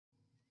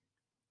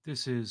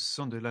This is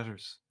Sunday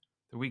Letters,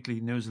 the weekly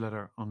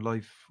newsletter on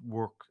life,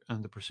 work,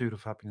 and the pursuit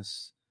of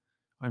happiness.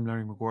 I'm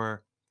Larry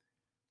Maguire.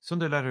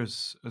 Sunday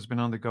Letters has been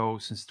on the go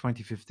since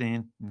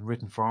 2015 in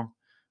written form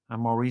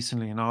and more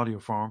recently in audio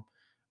form.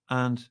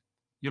 And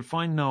you'll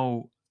find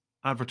no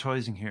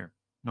advertising here,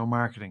 no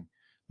marketing,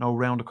 no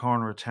round the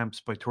corner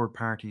attempts by third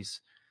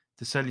parties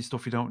to sell you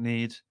stuff you don't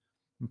need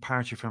and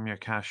part you from your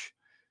cash.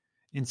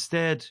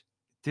 Instead,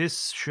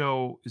 this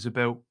show is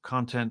about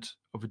content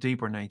of a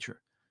deeper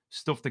nature,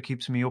 stuff that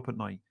keeps me up at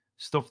night,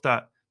 stuff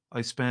that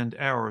I spend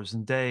hours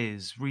and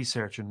days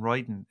researching,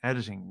 writing,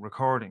 editing,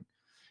 recording,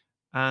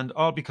 and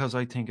all because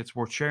I think it's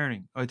worth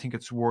sharing. I think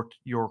it's worth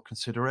your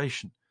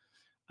consideration.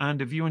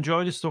 And if you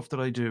enjoy the stuff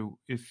that I do,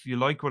 if you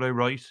like what I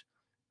write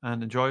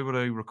and enjoy what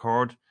I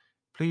record,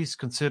 please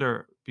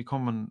consider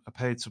becoming a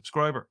paid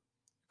subscriber.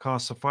 It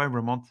costs a fiver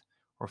a month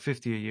or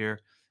 50 a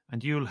year,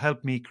 and you'll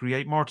help me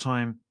create more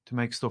time to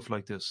make stuff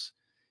like this.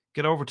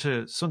 Get over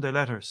to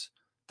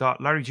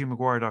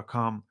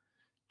sundayletters.larrygmaguire.com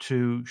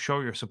to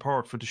show your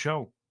support for the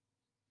show.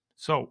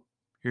 So,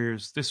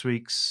 here's this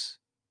week's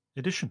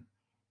edition.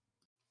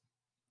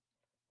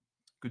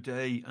 Good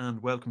day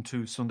and welcome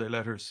to Sunday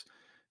Letters,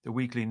 the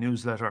weekly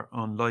newsletter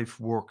on life,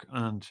 work,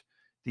 and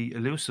the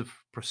elusive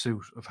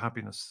pursuit of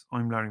happiness.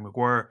 I'm Larry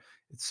Maguire.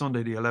 It's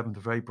Sunday, the 11th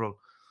of April.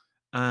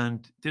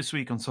 And this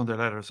week on Sunday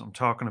Letters, I'm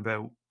talking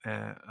about,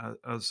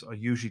 as I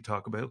usually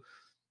talk about,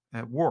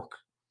 work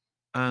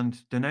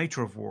and the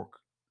nature of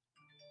work.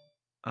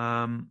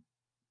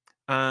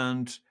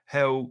 And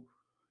how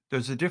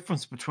there's a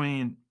difference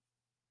between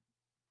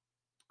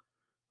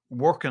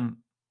working,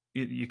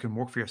 you can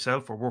work for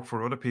yourself or work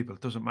for other people,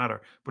 it doesn't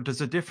matter. But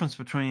there's a difference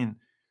between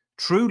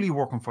truly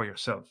working for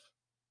yourself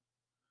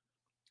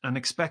and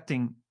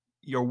expecting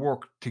your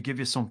work to give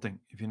you something,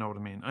 if you know what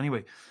I mean.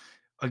 Anyway,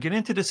 I'll get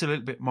into this a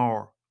little bit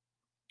more,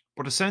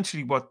 but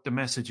essentially what the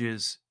message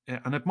is,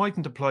 and it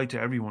mightn't apply to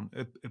everyone,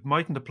 it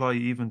mightn't apply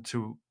even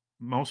to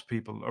most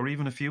people or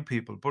even a few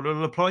people, but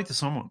it'll apply to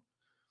someone.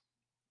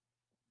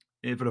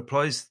 If it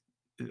applies,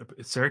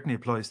 it certainly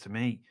applies to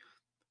me.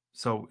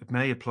 So it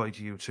may apply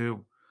to you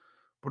too.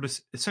 But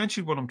it's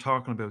essentially what I'm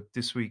talking about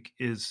this week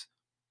is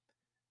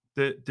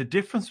the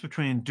difference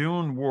between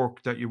doing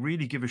work that you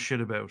really give a shit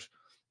about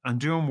and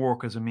doing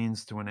work as a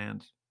means to an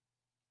end.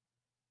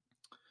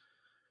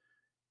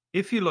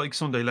 If you like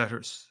Sunday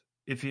Letters,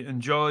 if you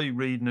enjoy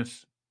reading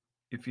it,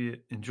 if you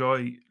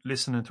enjoy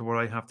listening to what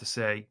I have to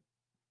say,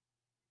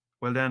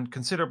 well then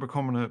consider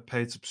becoming a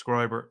paid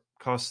subscriber.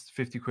 Costs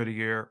 50 quid a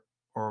year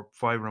or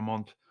five a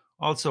month.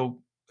 Also,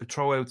 I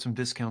throw out some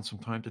discounts from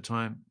time to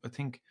time. I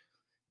think,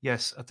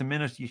 yes, at the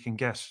minute you can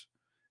get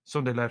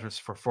Sunday Letters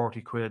for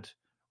 40 quid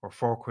or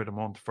 4 quid a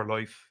month for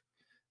life,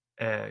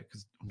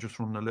 because I'm just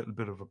running a little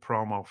bit of a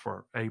promo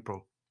for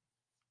April.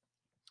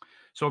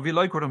 So if you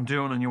like what I'm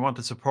doing and you want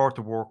to support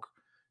the work,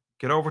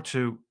 get over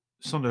to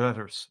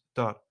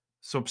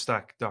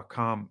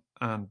sundayletters.substack.com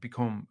and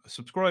become a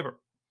subscriber.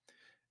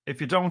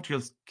 If you don't,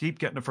 you'll keep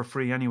getting it for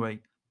free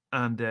anyway.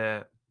 And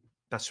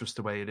that's just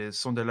the way it is.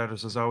 Sunday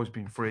Letters has always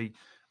been free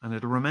and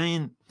it'll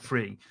remain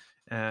free.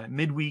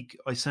 Midweek,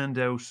 I send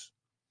out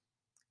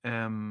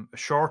a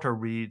shorter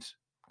read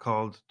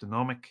called The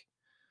Nomic.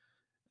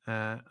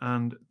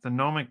 And The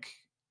Nomic,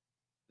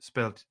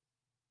 spelled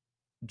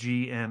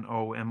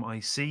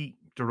Gnomic,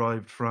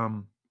 derived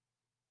from,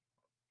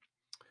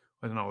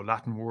 I don't know, a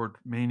Latin word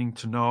meaning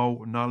to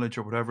know, knowledge,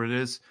 or whatever it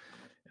is.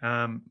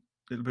 Little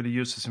bit of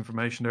useless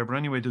information there. But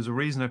anyway, there's a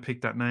reason I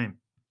picked that name.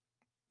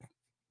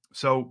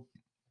 So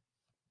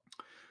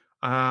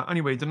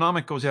anyway, the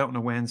Nomic goes out on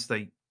a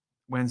Wednesday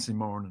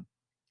morning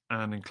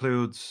and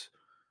includes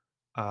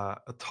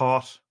a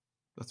thought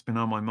that's been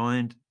on my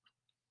mind,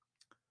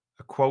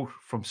 a quote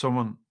from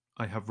someone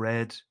I have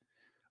read,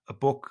 a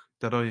book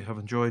that I have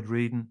enjoyed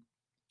reading,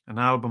 an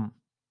album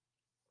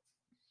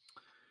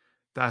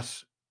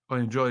that I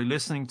enjoy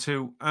listening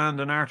to, and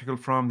an article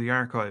from the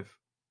archive.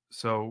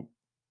 So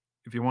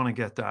if you want to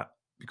get that,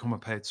 become a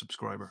paid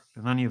subscriber.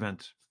 In any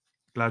event,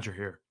 glad you're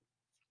here.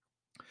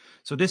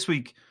 So this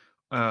week,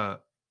 the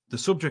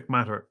subject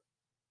matter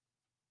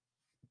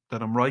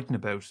that I'm writing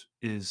about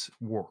is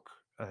work,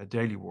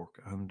 daily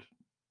work, and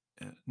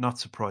not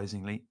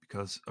surprisingly,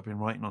 because I've been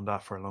writing on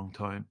that for a long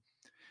time.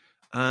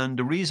 And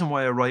the reason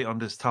why I write on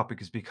this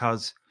topic is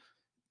because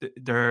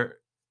there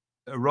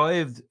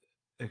arrived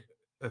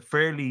a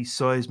fairly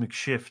seismic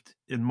shift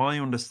in my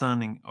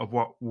understanding of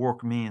what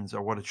work means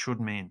or what it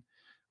should mean,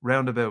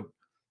 round about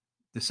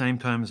the same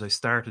time as I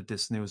started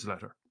this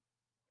newsletter.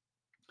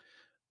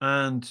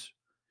 And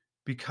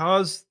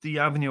because the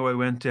avenue I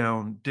went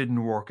down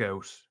didn't work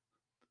out,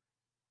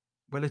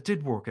 well, it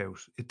did work out.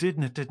 It did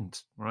and it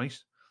didn't, right?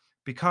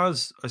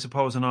 Because I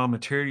suppose in all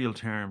material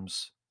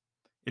terms,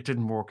 it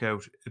didn't work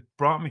out. It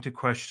brought me to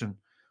question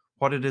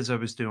what it is I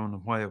was doing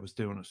and why I was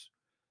doing it.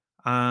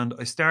 And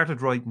I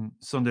started writing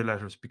Sunday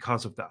Letters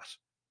because of that.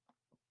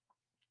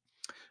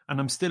 And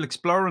I'm still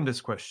exploring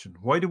this question.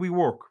 Why do we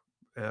work?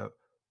 Uh,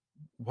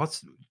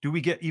 do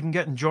we even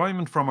get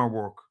enjoyment from our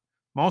work?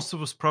 Most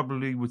of us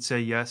probably would say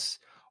yes,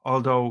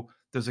 although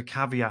there's a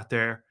caveat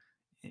there.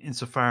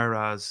 insofar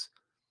as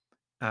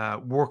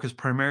work is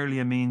primarily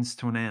a means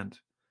to an end,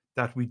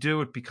 that we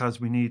do it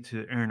because we need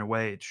to earn a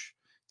wage,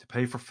 to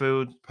pay for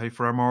food, pay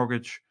for our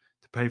mortgage,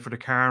 to pay for the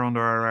car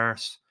under our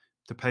arse,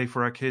 to pay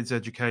for our kids'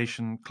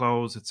 education,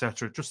 clothes,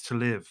 etc., just to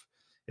live.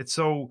 It's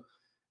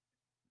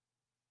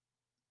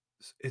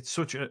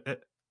such an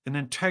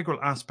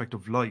integral aspect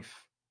of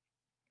life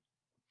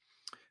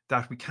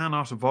that we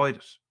cannot avoid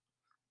it.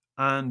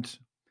 And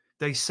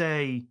they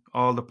say,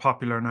 all the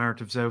popular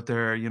narratives out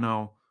there,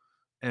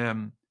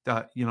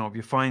 that, if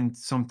you find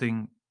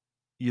something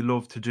you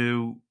love to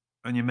do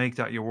and you make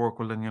that your work,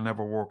 well, then you'll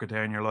never work a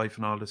day in your life,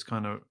 and all this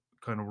kind of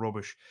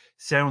rubbish.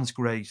 Sounds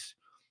great,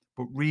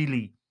 but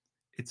really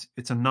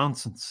it's a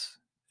nonsense,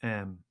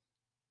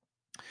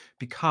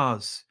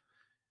 because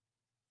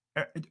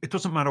it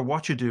doesn't matter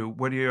what you do,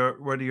 whether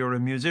you're a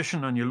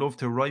musician and you love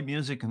to write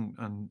music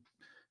and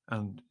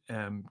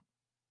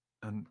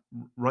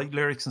write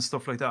lyrics and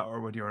stuff like that,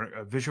 or whether you're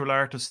a visual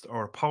artist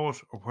or a poet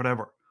or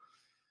whatever.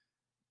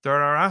 There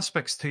are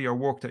aspects to your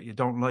work that you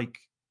don't like,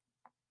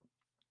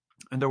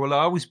 and there will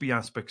always be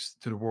aspects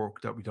to the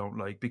work that we don't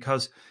like,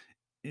 because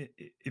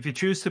if you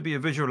choose to be a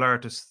visual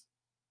artist,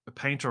 a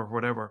painter, or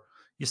whatever,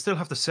 you still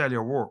have to sell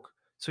your work.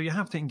 So you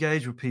have to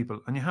engage with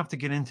people and you have to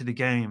get into the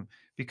game,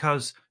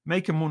 because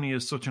making money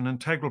is such an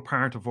integral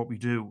part of what we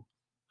do.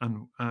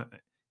 And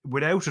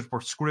without it,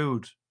 we're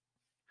screwed.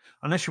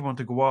 Unless you want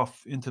to go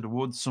off into the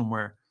woods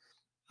somewhere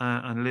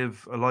and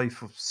live a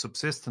life of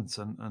subsistence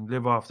and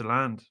live off the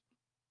land,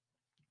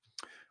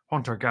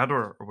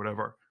 hunter-gatherer or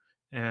whatever,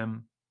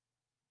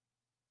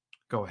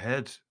 go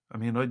ahead. I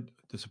mean,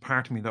 there's a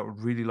part of me that would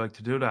really like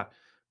to do that.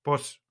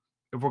 But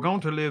if we're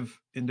going to live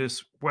in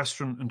this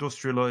Western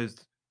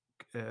industrialized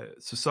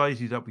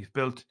society that we've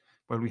built,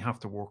 well, we have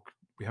to work.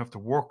 We have to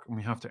work and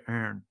we have to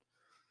earn.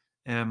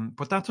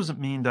 But that doesn't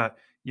mean that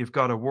you've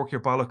got to work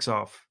your bollocks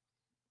off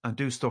and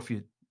do stuff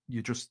you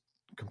just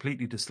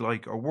completely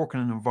dislike, or work in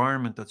an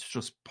environment that's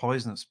just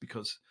poisonous,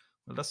 because,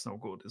 well, that's no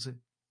good, is it?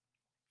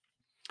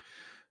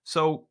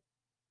 So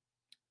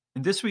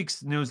in this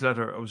week's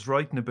newsletter, I was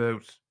writing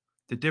about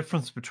the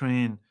difference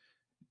between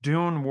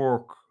doing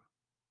work,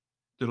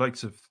 the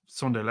likes of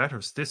Sunday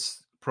Letters,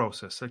 this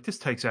process, like, this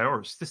takes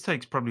hours. This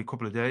takes probably a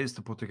couple of days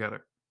to put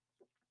together.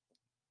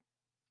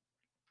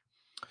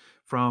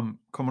 From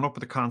coming up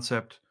with the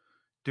concept,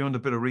 doing a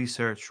bit of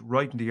research,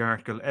 writing the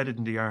article,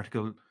 editing the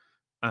article,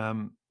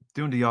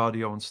 doing the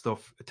audio and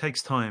stuff. It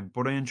takes time,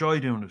 but I enjoy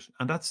doing it.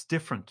 And that's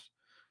different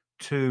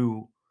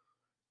to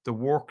the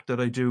work that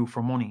I do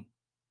for money.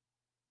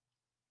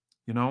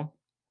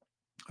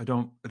 I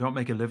don't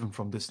make a living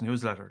from this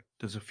newsletter.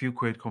 There's a few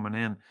quid coming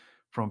in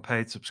from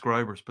paid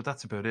subscribers, but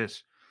that's about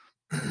it.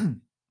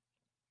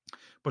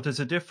 But there's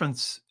a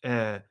difference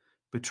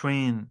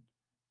between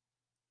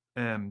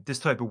this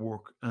type of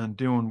work and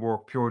doing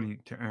work purely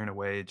to earn a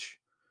wage.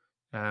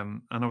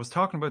 And I was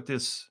talking about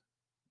this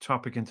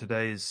topic in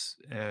today's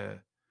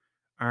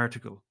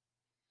article.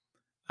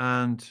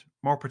 And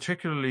more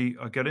particularly,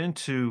 I get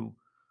into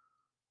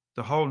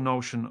the whole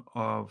notion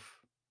of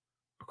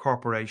a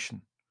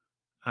corporation,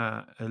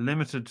 a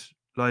limited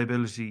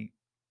liability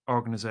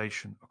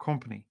organization, a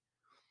company.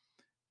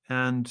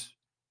 And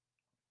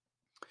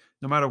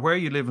no matter where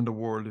you live in the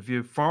world, if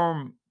you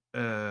form,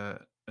 I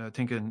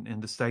think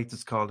in the States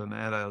it's called an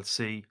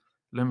LLC,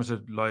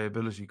 limited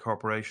liability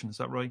corporation, is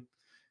that right?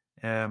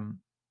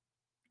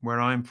 Where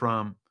I'm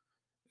from,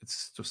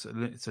 it's just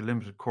it's a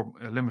limited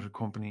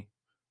company.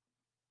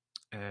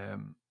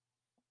 And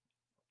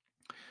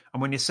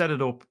when you set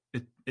it up,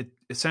 it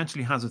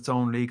essentially has its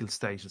own legal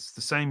status,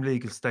 the same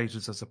legal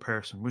status as a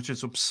person, which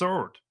is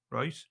absurd,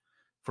 right?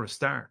 For a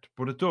start,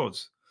 but it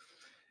does.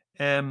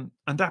 And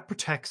that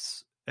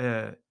protects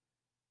the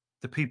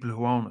people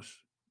who own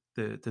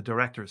it, the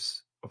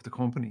directors of the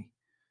company.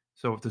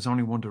 So if there's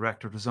only one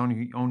director, there's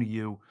only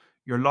you,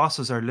 your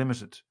losses are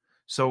limited.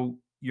 So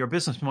your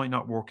business might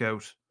not work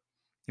out.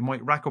 You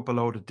might rack up a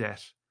load of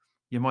debt.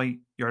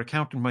 Your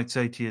accountant might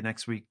say to you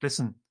next week,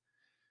 listen,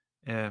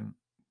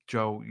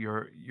 Joe,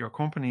 your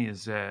company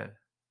is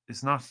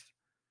not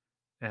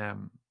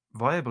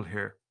viable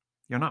here.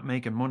 You're not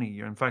making money.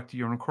 In fact,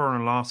 you're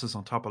incurring losses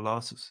on top of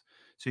losses.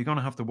 So you're going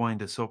to have to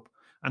wind this up.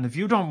 And if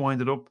you don't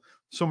wind it up,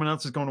 someone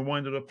else is going to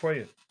wind it up for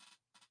you.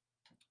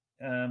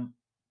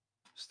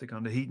 Stick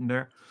on the heating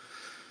there.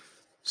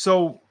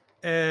 So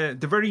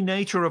the very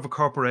nature of a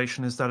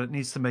corporation is that it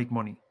needs to make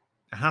money.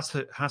 It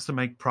has to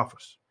make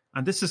profit.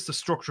 And this is the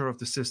structure of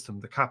the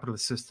system, the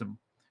capitalist system,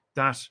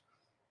 that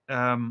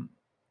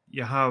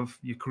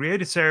you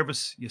create a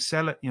service, you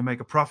sell it, you make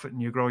a profit,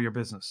 and you grow your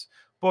business.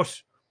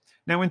 But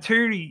now, in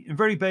theory, in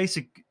very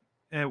basic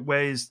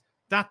ways,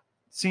 that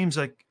seems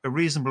like a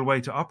reasonable way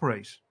to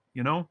operate,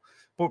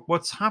 But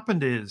what's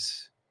happened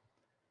is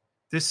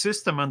this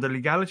system and the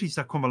legalities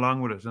that come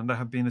along with it and that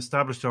have been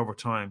established over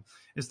time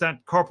is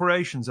that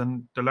corporations,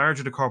 and the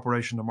larger the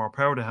corporation, the more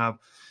power they have,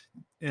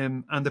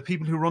 and the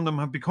people who run them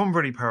have become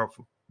very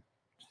powerful.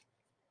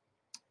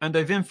 And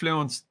they've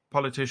influenced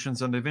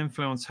politicians and they've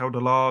influenced how the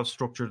law is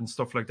structured and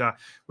stuff like that,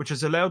 which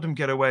has allowed them to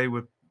get away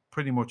with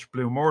pretty much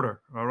blue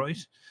murder. All right.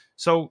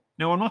 So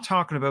now I'm not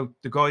talking about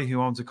the guy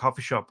who owns a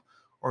coffee shop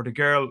or the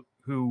girl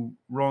who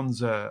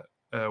runs a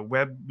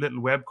little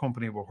web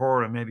company with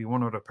her and maybe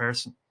one other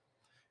person.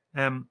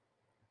 Um,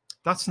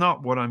 that's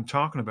not what I'm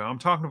talking about. I'm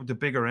talking about the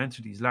bigger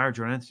entities,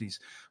 larger entities.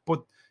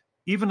 But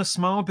even a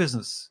small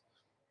business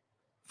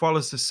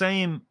follows the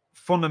same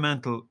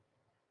fundamental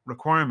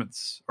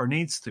requirements or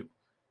needs to.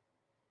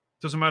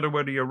 Doesn't matter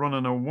whether you're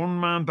running a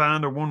one-man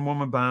band or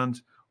one-woman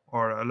band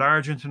or a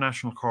large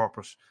international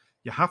corporate.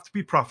 You have to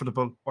be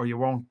profitable or you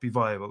won't be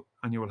viable,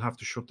 and you will have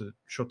to shut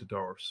the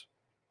doors.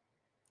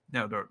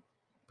 Now, there are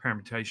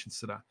permutations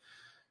to that.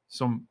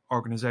 Some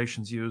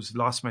organizations use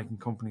loss-making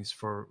companies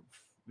for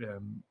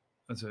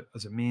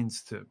as a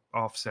means to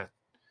offset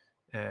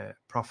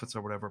profits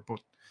or whatever.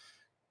 But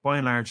by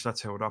and large,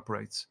 that's how it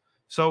operates.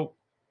 So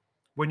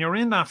when you're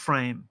in that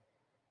frame,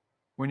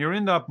 when you're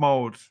in that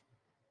mode,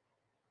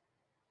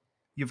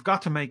 you've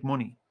got to make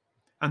money.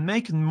 And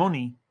making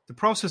money, the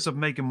process of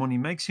making money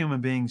makes human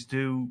beings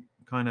do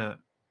kind of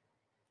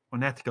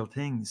unethical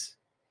things.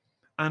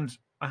 And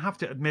I have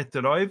to admit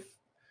that I've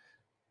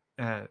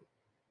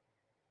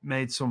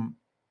made some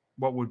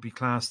what would be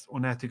classed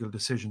unethical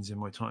decisions in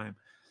my time.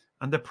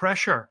 And the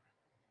pressure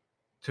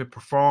to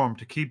perform,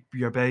 to keep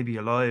your baby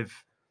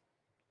alive,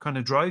 kind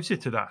of drives you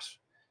to that.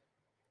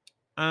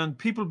 And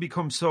people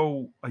become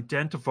so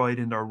identified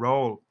in their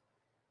role.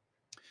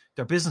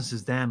 Their business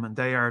is them and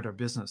they are their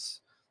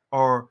business.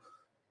 Or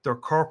their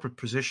corporate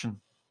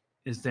position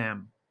is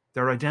them.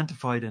 They're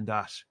identified in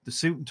that. The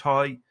suit and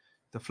tie,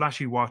 the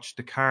flashy watch,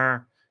 the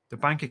car, the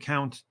bank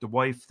account, the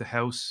wife, the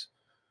house,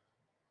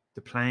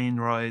 the plane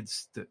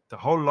rides, the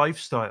whole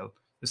lifestyle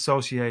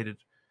associated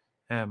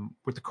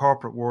with the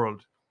corporate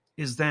world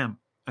is them.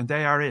 And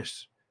they are it.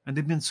 And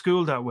they've been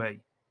schooled that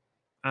way.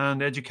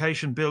 And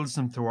education builds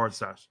them towards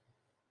that.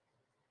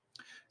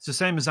 It's the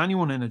same as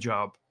anyone in a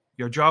job.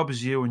 Your job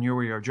is you and you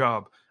are your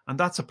job. And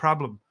that's a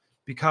problem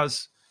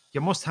because you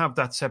must have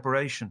that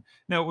separation.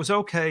 Now, it was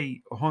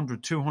okay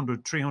 100,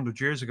 200, 300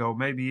 years ago,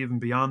 maybe even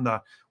beyond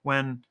that,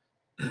 when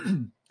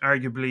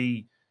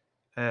arguably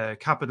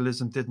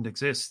capitalism didn't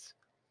exist.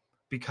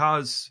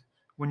 Because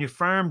when you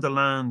farmed the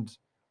land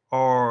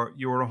or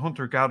you were a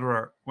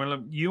hunter-gatherer,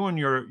 well, you and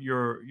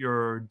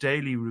your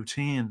daily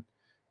routine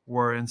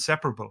were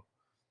inseparable.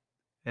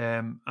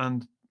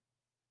 And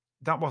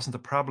that wasn't a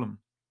problem.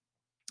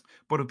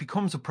 But it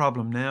becomes a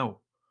problem now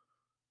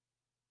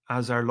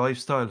as our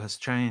lifestyle has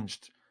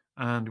changed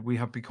and we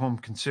have become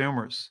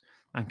consumers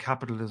and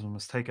capitalism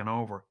has taken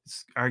over.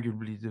 It's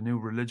arguably the new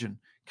religion.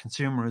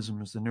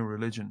 Consumerism is the new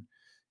religion.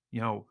 You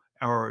know,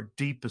 our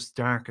deepest,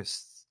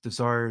 darkest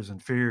desires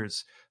and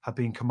fears have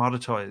been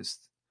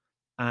commoditized.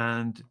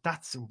 And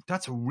that's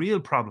a real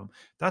problem.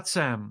 That's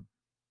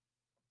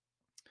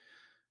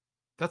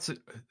that's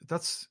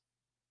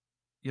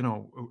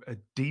a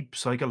deep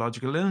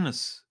psychological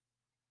illness.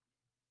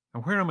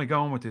 And where am I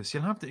going with this?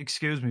 You'll have to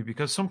excuse me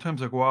because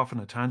sometimes I go off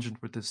on a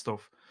tangent with this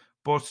stuff.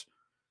 But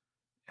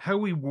how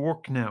we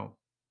work now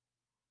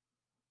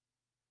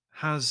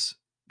has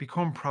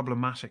become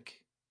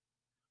problematic.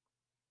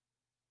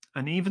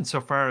 And even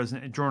so far as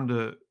during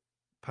the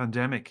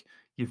pandemic,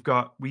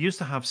 we used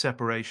to have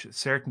separation, a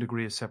certain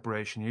degree of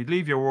separation. You'd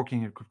leave your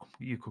working,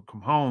 you could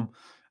come home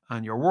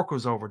and your work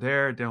was over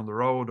there down the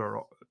road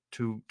or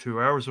 2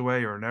 hours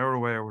away or an hour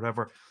away or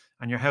whatever.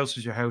 And your house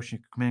was your house and you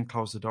could come in,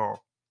 close the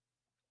door.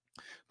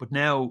 But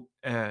now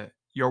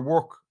your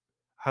work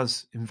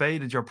has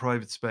invaded your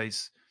private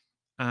space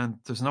and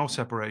there's no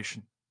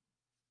separation.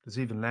 There's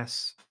even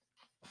less.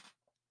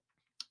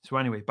 So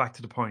anyway, back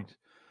to the point.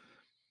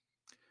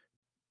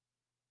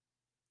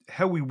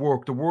 How we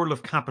work, the world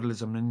of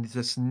capitalism and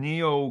this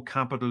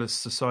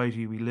neo-capitalist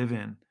society we live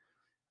in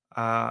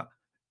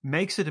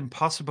makes it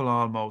impossible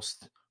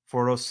almost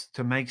for us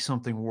to make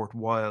something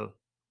worthwhile,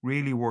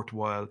 really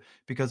worthwhile,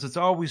 because it's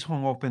always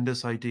hung up in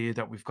this idea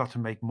that we've got to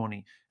make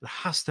money. It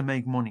has to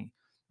make money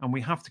and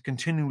we have to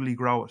continually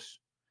grow it.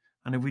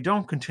 And if we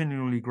don't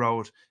continually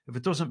grow it, if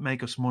it doesn't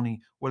make us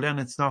money, well, then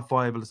it's not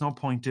viable. There's no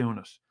point doing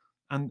it.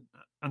 And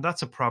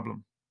that's a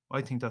problem.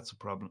 I think that's a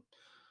problem.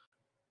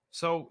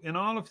 So in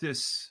all of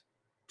this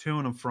to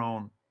and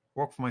fro,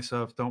 work for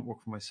myself, don't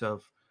work for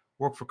myself,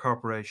 work for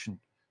corporation,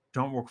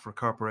 don't work for a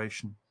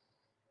corporation,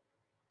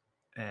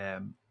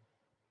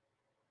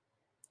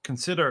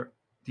 consider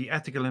the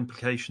ethical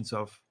implications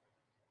of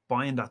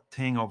buying that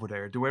thing over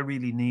there. Do I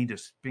really need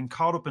it? Being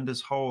caught up in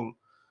this whole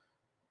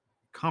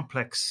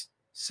complex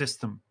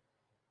system,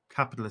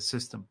 capitalist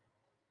system.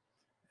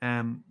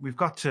 We've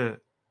got a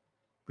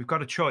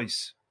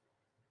choice.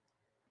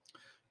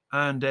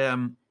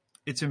 And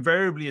it's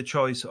invariably a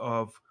choice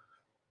of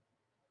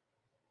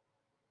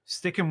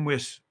sticking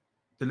with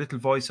the little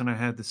voice in our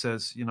head that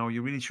says, you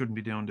really shouldn't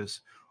be doing this.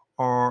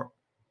 Or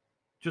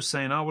just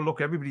saying, oh, well, look,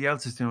 everybody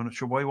else is doing it.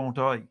 Sure, why won't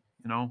I?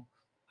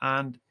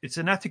 And it's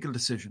an ethical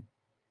decision.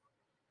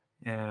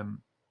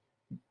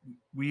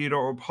 We either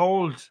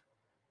uphold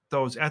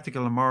those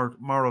ethical and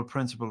moral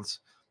principles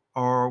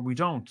or we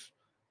don't.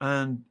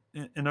 And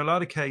in a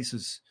lot of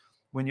cases,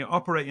 when you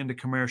operate in the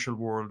commercial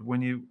world,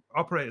 when you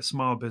operate a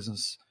small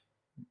business,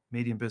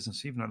 medium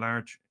business, even a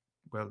large,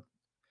 well,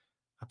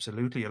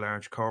 absolutely a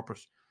large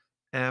corporate,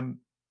 um,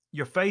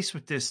 you're faced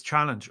with this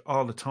challenge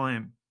all the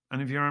time.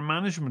 And if you're in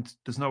management,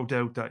 there's no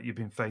doubt that you've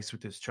been faced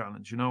with this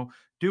challenge.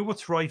 Do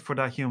what's right for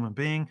that human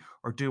being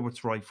or do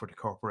what's right for the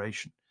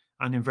corporation.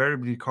 And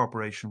invariably, the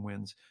corporation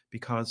wins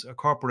because a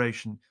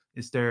corporation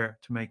is there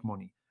to make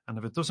money. And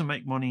if it doesn't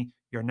make money,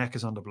 your neck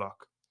is on the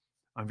block.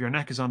 And if your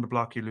neck is on the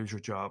block, you lose your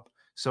job.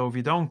 So if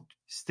you don't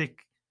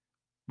stick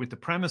with the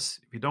premise,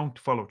 if you don't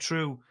follow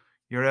through,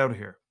 you're out of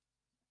here.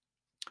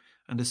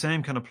 And the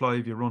same can apply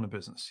if you run a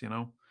business.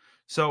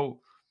 So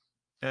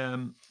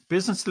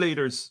business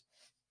leaders,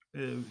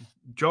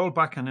 Joel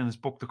Bakan in his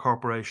book, The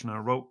Corporation, I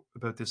wrote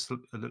about this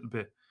a little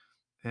bit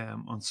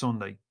on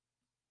Sunday.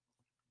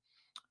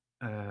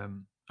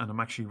 And I'm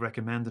actually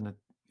recommending it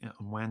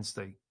on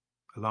Wednesday,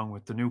 along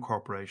with The New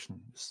Corporation,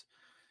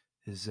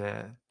 his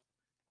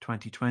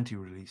 2020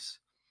 release.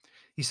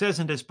 He says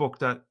in this book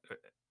that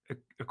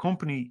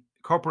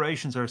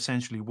corporations are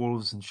essentially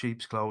wolves in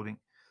sheep's clothing,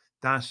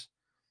 that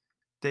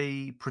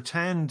they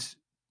pretend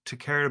to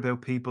care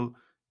about people,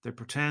 they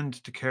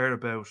pretend to care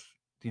about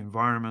the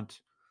environment,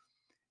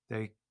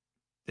 they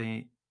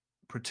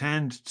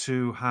pretend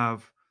to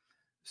have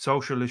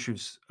social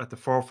issues at the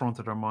forefront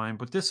of their mind,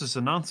 but this is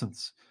a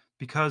nonsense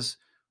because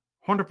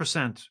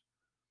 100%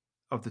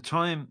 of the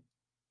time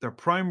their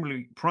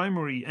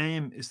primary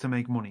aim is to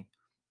make money,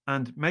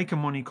 and making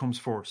money comes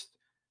first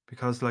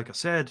because, like I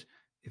said,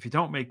 if you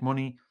don't make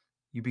money,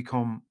 you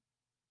become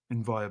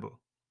inviable.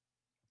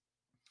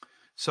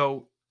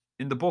 So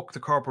in the book The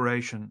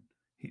Corporation,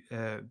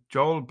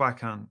 Joel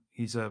Bakan,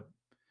 he's a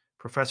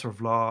professor of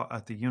law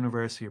at the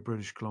University of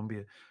British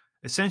Columbia,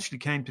 essentially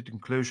came to the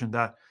conclusion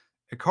that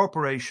a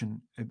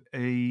corporation,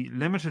 a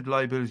limited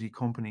liability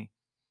company,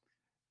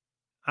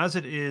 as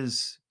it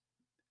is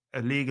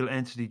a legal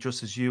entity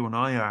just as you and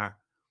I are,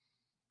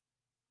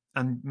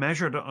 and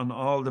measured on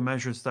all the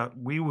measures that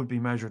we would be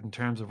measured in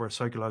terms of our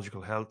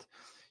psychological health,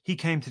 he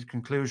came to the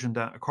conclusion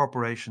that a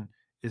corporation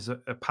is a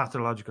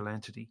pathological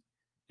entity.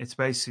 It's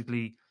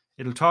basically,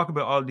 it'll talk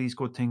about all these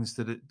good things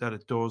that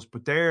it does,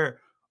 but they're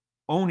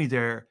only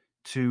there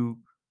to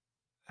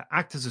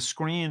act as a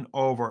screen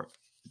over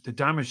the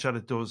damage that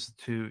it does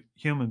to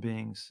human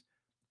beings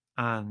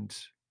and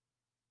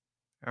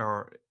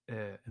our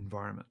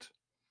environment.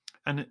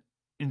 And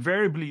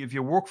invariably, if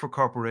you work for a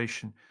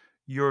corporation,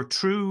 your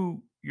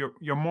true your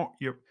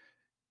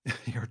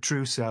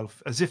true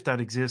self, as if that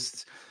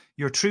exists,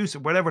 your true,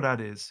 whatever that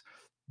is,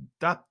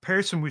 that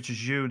person which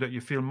is you that you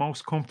feel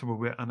most comfortable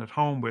with and at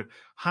home with,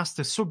 has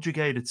to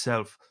subjugate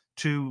itself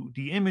to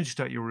the image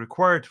that you're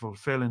required to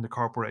fulfill in the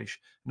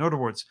corporation. In other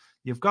words,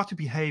 you've got to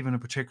behave in a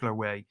particular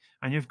way,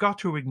 and you've got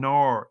to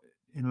ignore,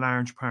 in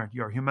large part,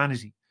 your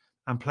humanity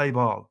and play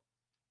ball.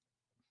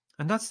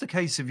 And that's the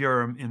case if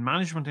you're in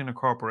management in a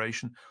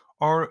corporation,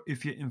 or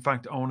if you, in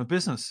fact, own a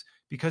business,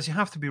 because you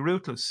have to be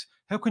ruthless.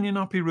 How can you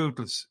not be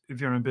ruthless if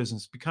you're in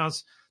business?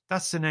 Because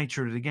that's the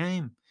nature of the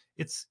game.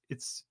 It's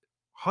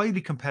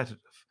highly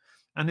competitive.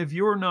 And if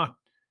you're not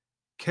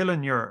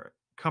killing your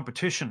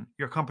competition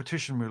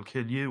will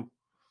kill you.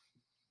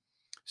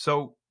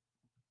 So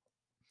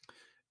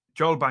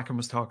Joel Bakan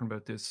was talking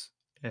about this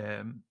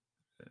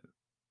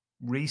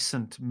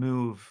recent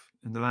move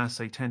in the last,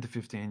 say, 10 to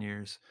 15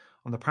 years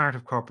on the part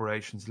of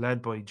corporations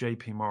led by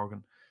JP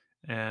Morgan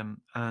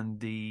and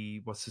the,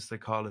 what's this they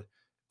call it,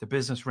 the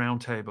Business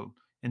Roundtable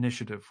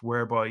initiative,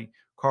 whereby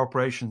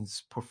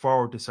corporations put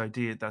forward this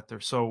idea that they're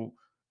so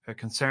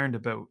concerned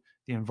about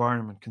the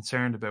environment,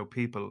 concerned about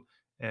people.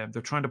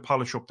 They're trying to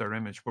polish up their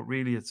image, but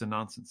really it's a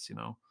nonsense.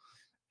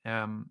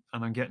 And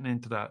I'm getting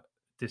into that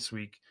this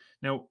week.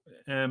 Now,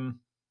 get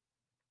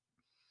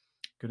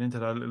into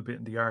that a little bit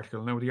in the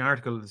article. Now, the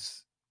article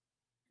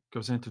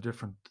goes into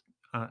different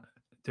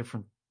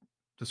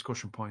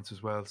discussion points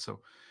as well.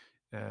 So,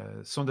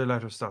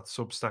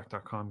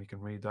 sundayletters.substack.com, you can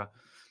read that.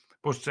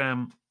 But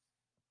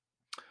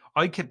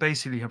I could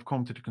basically have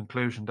come to the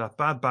conclusion that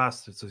bad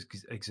bastards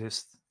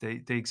exist.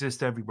 They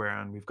exist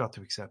everywhere, and we've got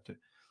to accept it.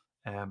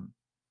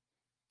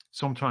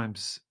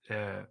 Sometimes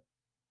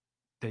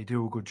they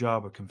do a good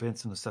job of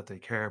convincing us that they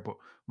care, but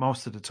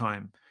most of the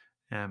time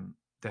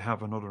they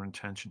have another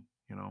intention.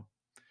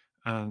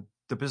 And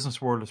the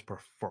business world is for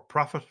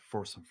profit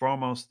first and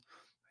foremost,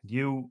 and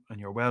you and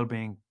your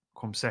well-being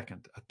come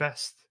second at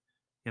best.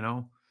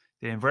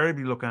 They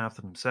invariably look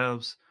after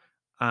themselves,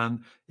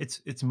 and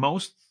it's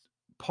most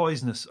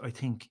poisonous, I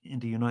think, in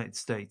the United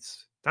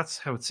States. That's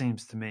how it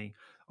seems to me.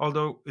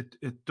 Although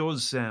it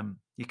does,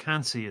 you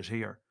can see it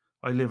here.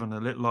 I live on a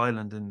little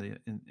island in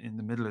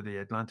the middle of the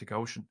Atlantic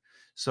Ocean,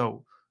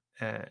 so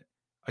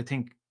I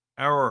think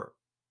our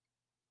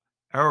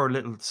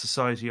little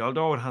society,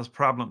 although it has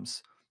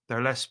problems,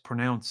 they're less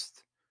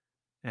pronounced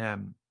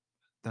than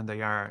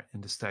they are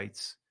in the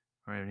States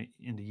or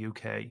in the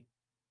UK.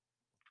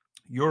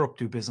 Europe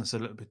do business a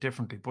little bit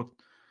differently, but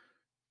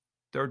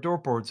there are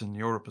dirtboards in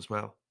Europe as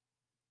well.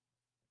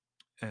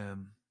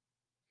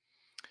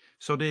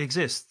 So they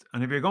exist.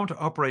 And if you're going to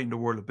operate in the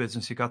world of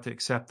business, you got to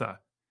accept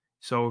that.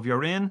 So if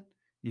you're in,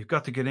 you've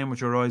got to get in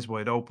with your eyes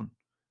wide open.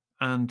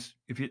 And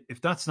if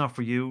that's not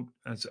for you,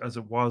 as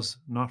it was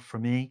not for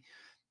me,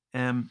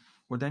 well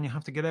then you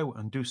have to get out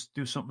and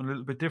do something a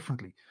little bit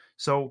differently.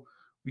 So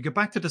we get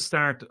back to the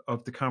start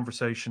of the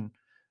conversation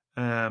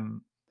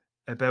um,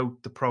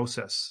 about the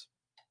process,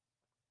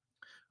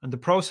 and the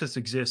process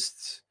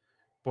exists,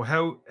 but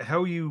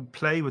how you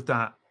play with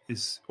that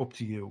is up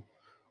to you.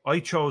 I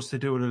chose to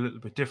do it a little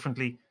bit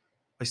differently.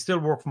 I still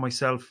work for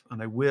myself,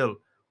 and I will,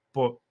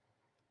 but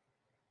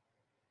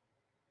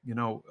you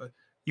know,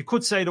 you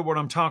could say that what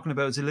I'm talking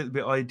about is a little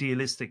bit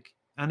idealistic,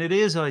 and it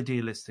is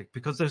idealistic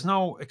because there's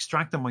no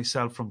extracting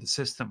myself from the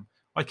system.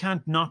 I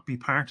can't not be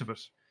part of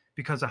it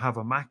because I have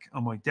a Mac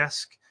on my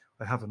desk,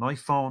 I have an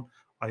iPhone,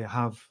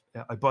 I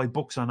buy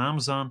books on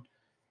Amazon,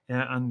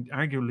 and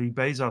arguably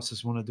Bezos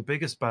is one of the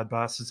biggest bad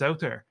bosses out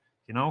there.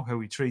 You know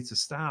how he treats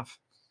his staff.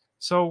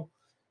 So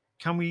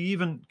can we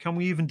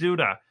even do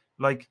that?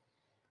 Like,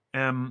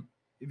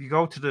 if you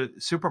go to the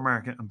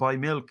supermarket and buy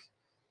milk,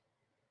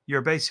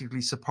 you're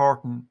basically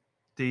supporting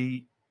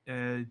the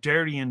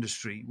dairy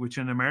industry, which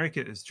in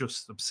America is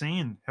just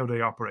obscene how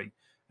they operate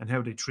and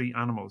how they treat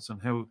animals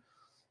and how,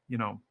 you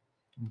know,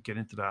 get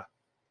into that.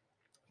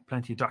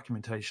 Plenty of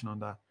documentation on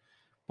that.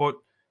 But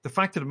the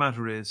fact of the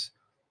matter is,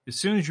 as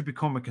soon as you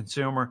become a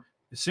consumer,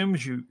 as soon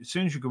as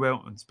you go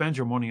out and spend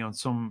your money on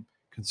some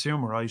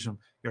consumer item,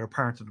 you're a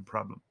part of the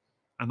problem,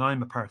 and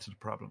I'm a part of the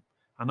problem.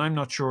 And I'm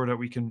not sure that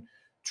we can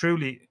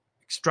truly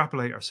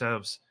extrapolate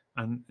ourselves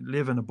and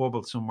live in a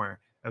bubble somewhere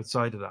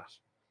outside of that.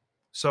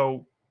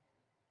 So,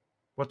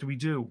 what do we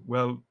do?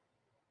 Well,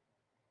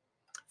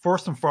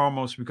 first and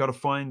foremost, we've got to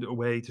find a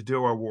way to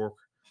do our work,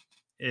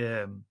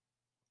 um,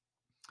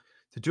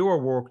 to do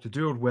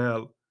it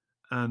well,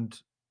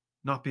 and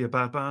not be a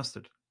bad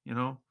bastard. You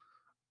know,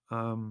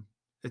 um,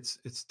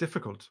 it's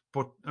difficult,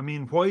 but I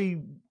mean,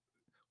 why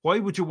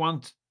would you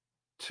want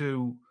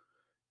to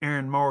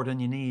earn more than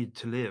you need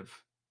to live?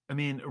 I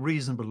mean, a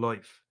reasonable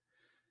life.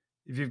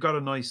 If you've got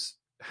a nice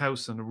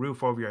house and a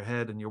roof over your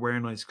head and you're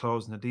wearing nice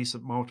clothes and a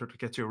decent motor to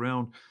get you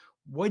around,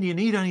 why do you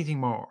need anything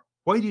more?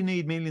 Why do you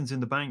need millions in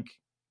the bank?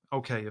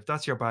 Okay, if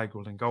that's your bag,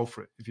 well then go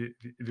for it.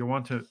 If you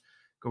want to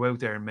go out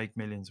there and make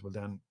millions, well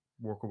then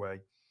work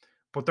away.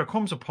 But there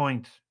comes a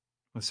point,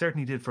 it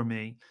certainly did for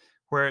me,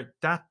 where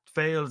that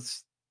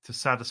fails to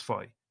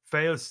satisfy,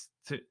 fails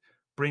to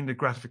bring the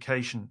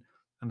gratification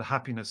and the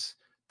happiness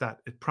that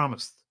it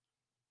promised,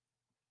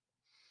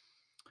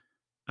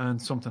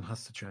 and something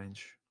has to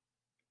change.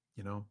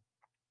 You know.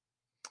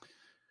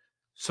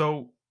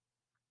 So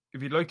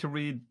if you'd like to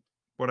read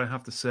what I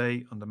have to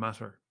say on the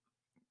matter,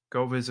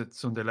 go visit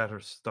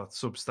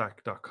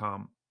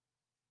sundayletters.substack.com.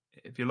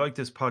 If you like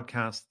this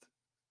podcast,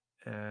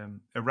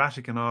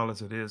 erratic and all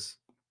as it is,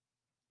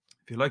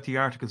 if you like the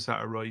articles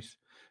that I write,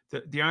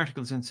 the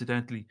articles,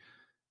 incidentally,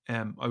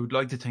 I would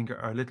like to think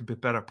are a little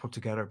bit better put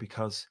together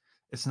because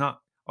it's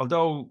not,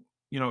 although,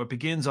 it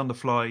begins on the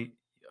fly,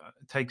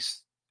 it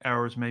takes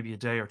hours, maybe a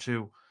day or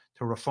two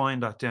to refine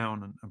that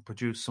down and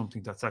produce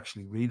something that's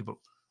actually readable,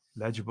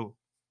 legible,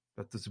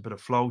 that there's a bit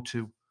of flow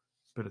to, a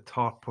bit of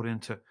thought put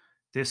into.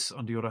 This,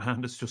 on the other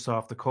hand, is just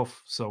off the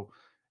cuff. So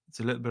it's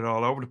a little bit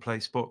all over the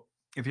place. But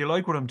if you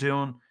like what I'm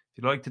doing,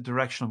 if you like the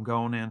direction I'm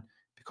going in,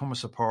 become a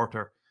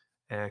supporter.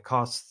 It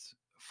costs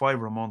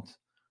 £5 a month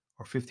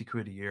or 50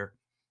 quid a year,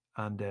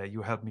 and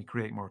you help me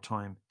create more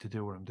time to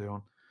do what I'm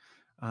doing,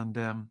 and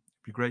it'd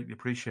be greatly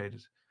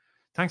appreciated.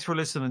 Thanks for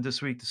listening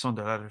this week to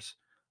Sunday Letters.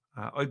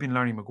 I've been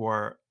Larry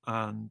Maguire,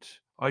 and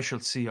I shall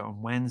see you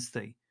on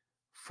Wednesday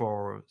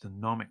for the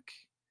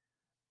Nomic,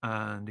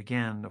 and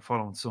again the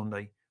following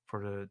Sunday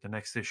for the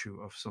next issue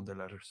of Sunday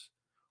Letters.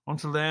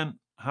 Until then,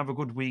 have a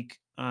good week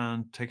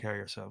and take care of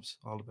yourselves.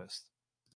 All the best.